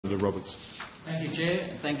Senator Roberts. Thank you, Chair.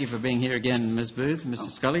 Thank you for being here again, Ms Booth. Mr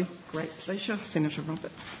Scully. Great pleasure, Senator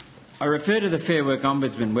Roberts. I refer to the Fair Work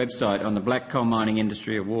Ombudsman website on the Black Coal Mining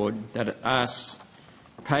Industry Award that asks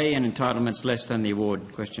pay and entitlements less than the award, ?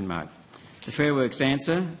 The Fair Work's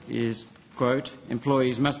answer is, quote,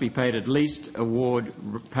 employees must be paid at least award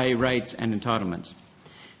pay rates and entitlements.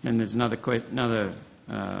 Then there's another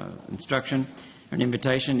instruction, an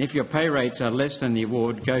invitation. If your pay rates are less than the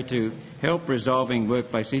award, go to Help Resolving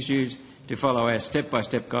Workplace Issues to follow our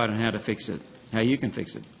step-by-step guide on how to fix it, how you can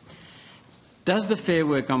fix it. Does the Fair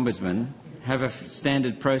Work Ombudsman have a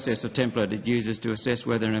standard process or template it uses to assess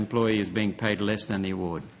whether an employee is being paid less than the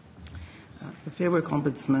award? The Fair Work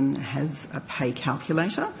Ombudsman has a pay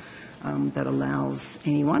calculator that allows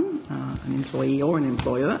anyone, an employee or an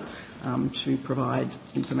employer, to provide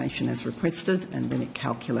information as requested, and then it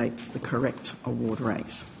calculates the correct award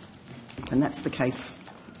rate. And that's the case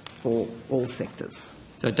for all sectors.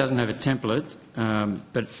 So it doesn't have a template,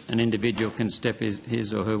 but an individual can step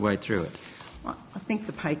his or her way through it. I think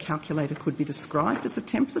the pay calculator could be described as a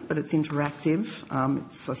template, but it's interactive.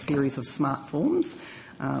 It's a series of smart forms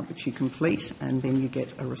which you complete, and then you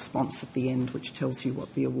get a response at the end which tells you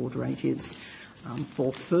what the award rate is.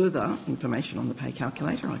 For further information on the pay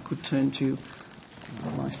calculator, I could turn to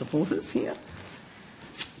my supporters here.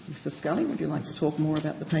 Mr Scully, would you like to talk more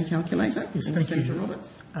about the pay calculator? Yes, thank Senator you.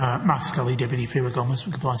 Roberts. Mark Scully, Deputy Fair Work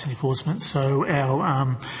Ombudsman, Compliance and Enforcement. So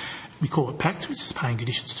our we call it PACT, which is Pay and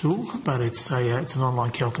Conditions Tool, but it's an online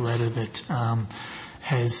calculator that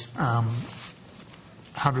has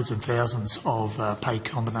hundreds and thousands of pay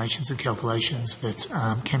combinations and calculations that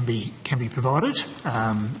can be provided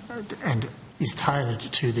and is tailored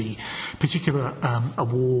to the particular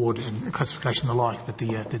award and classification and the like that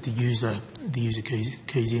the user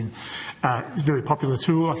keys in. It's a very popular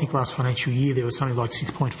tool. I think last financial year there was something like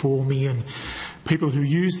 6.4 million people who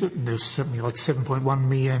used it, and there was something like 7.1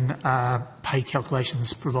 million pay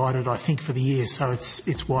calculations provided, I think, for the year. So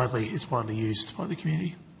it's widely used by the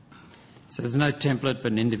community. So there's no template,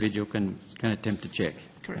 but an individual can attempt to check.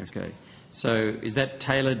 Correct. Okay. So is that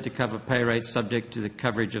tailored to cover pay rates subject to the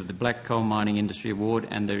coverage of the Black Coal Mining Industry Award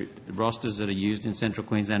and the rosters that are used in Central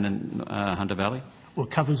Queensland and Hunter Valley? Well,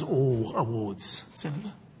 it covers all awards,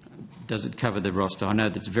 Senator. Does it cover the roster? I know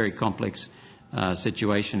that's a very complex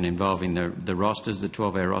situation involving the rosters, the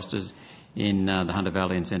 12-hour rosters in the Hunter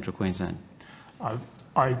Valley and Central Queensland.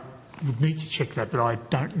 I would need to check that, but I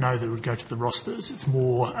don't know that it would go to the rosters. It's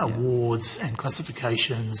more awards and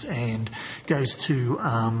classifications, and goes to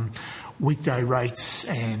weekday rates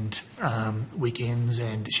and weekends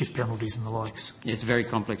and shift penalties and the likes. Yeah, it's a very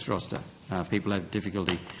complex roster. People have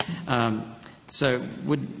difficulty. So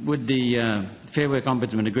would the Fair Work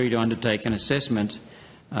Ombudsman agree to undertake an assessment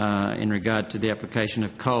in regard to the application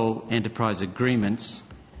of coal enterprise agreements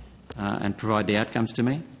and provide the outcomes to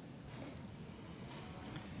me?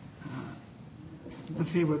 The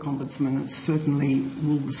Fair Work Ombudsman certainly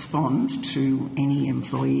will respond to any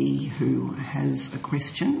employee who has a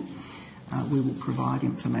question. We will provide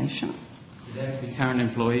information. Do they have to be current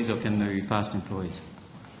employees, or can they be past employees?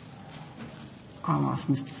 I'll ask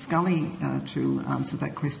Mr Scully to answer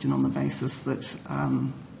that question on the basis that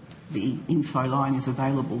the info line is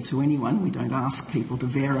available to anyone. We don't ask people to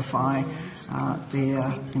verify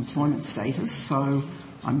their employment status. So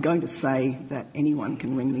I'm going to say that anyone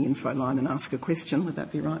can ring the info line and ask a question. Would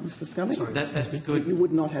that be right, Mr Scully? Sorry, that's good. You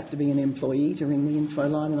would not have to be an employee to ring the info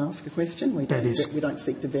line and ask a question. We don't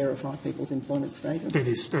seek to verify people's employment status.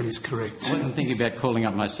 That is correct. I wasn't thinking about calling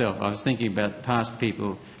up myself. I was thinking about past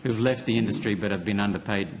people who've left the industry but have been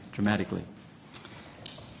underpaid dramatically.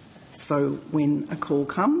 So when a call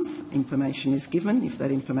comes, information is given. If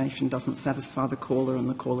that information doesn't satisfy the caller and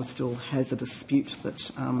the caller still has a dispute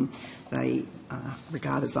that they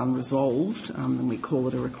regard as unresolved, then we call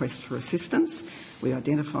it a request for assistance. We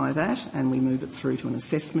identify that and we move it through to an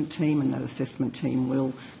assessment team, and that assessment team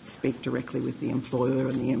will speak directly with the employer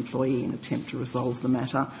and the employee and attempt to resolve the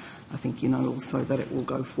matter. I think you know also that it will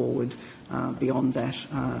go forward beyond that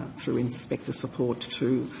through inspector support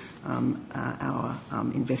to our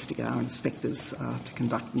inspectors to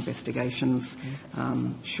conduct investigations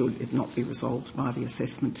should it not be resolved by the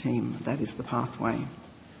assessment team. That is the pathway.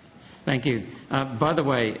 Thank you. By the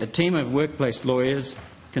way, a team of workplace lawyers,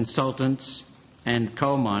 consultants and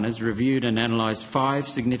coal miners reviewed and analysed 5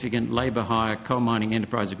 significant labour hire coal mining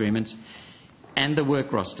enterprise agreements and the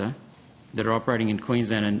work roster that are operating in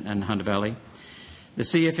Queensland and Hunter Valley. The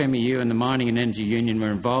CFMEU and the Mining and Energy Union were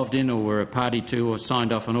involved in or were a party to or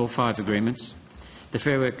signed off on all 5 agreements. The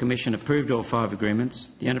Fair Work Commission approved all 5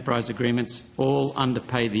 agreements. The enterprise agreements all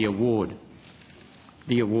underpay the award.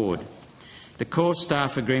 The The core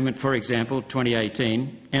staff agreement, for example,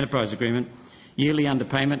 2018, enterprise agreement, yearly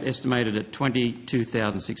underpayment estimated at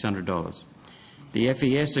 $22,600. The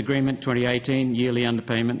FES agreement 2018, yearly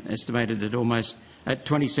underpayment estimated at almost at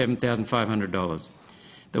 $27,500.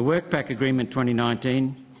 The WorkPack agreement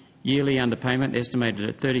 2019, yearly underpayment estimated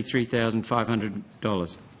at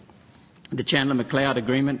 $33,500. The Chandler Macleod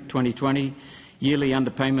agreement 2020, yearly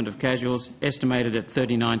underpayment of casuals estimated at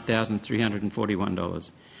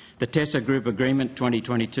 $39,341. The Tessa Group agreement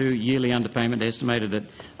 2022, yearly underpayment estimated at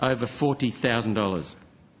over $40,000.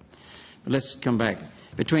 Let's come back.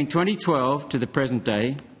 Between 2012 to the present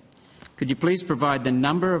day, could you please provide the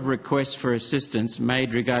number of requests for assistance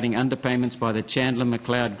made regarding underpayments by the Chandler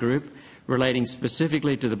Macleod Group relating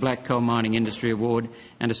specifically to the Black Coal Mining Industry Award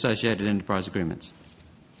and associated enterprise agreements?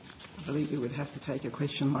 I believe we would have to take a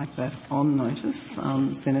question like that on notice,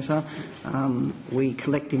 Senator. We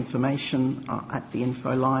collect information at the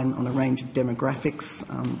info line on a range of demographics.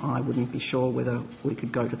 I wouldn't be sure whether we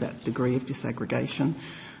could go to that degree of disaggregation,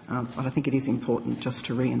 but I think it is important just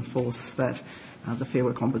to reinforce that the Fair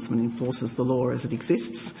Work Ombudsman enforces the law as it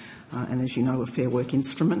exists, and as you know, a Fair Work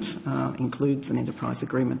instrument includes an enterprise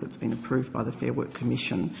agreement that's been approved by the Fair Work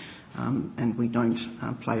Commission, and we don't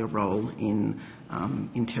play a role in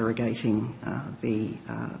interrogating the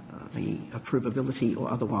approvability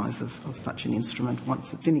or otherwise of such an instrument.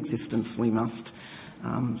 Once it's in existence, we must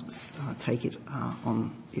take it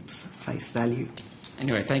on its face value.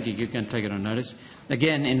 Anyway, thank you. You can take it on notice.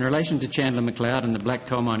 Again, in relation to Chandler Macleod and the Black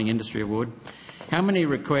Coal Mining Industry Award, how many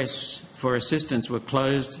requests for assistance were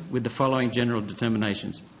closed with the following general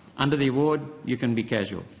determinations? Under the award, you can be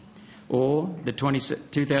casual. Or the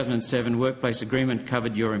 2007 workplace agreement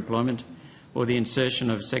covered your employment, or the insertion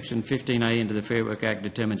of Section 15A into the Fair Work Act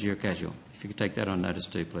determines you're casual. If you could take that on notice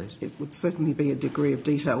too, please. It would certainly be a degree of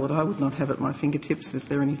detail that I would not have at my fingertips. Is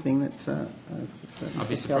there anything that I'd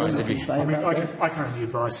be surprised if you... I can only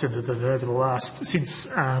advise, Senator, that over the last, since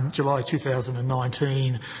July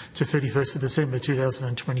 2019 to 31st of December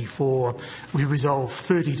 2024, we resolved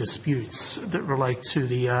 30 disputes that relate to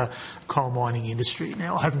the coal mining industry.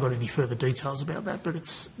 Now, I haven't got any further details about that, but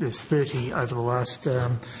there's 30 over the last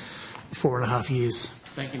 4.5 years.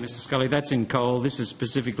 Thank you, Mr Scully. That's in coal. This is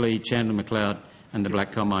specifically Chandler Macleod and the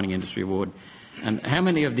Black Coal Mining Industry Award. And how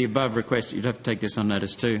many of the above requests, you'd have to take this on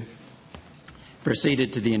notice too,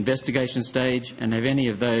 proceeded to the investigation stage, and have any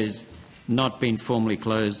of those not been formally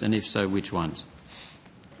closed, and if so, which ones?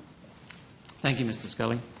 Thank you, Mr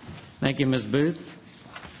Scully. Thank you, Ms Booth.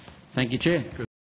 Thank you, Chair.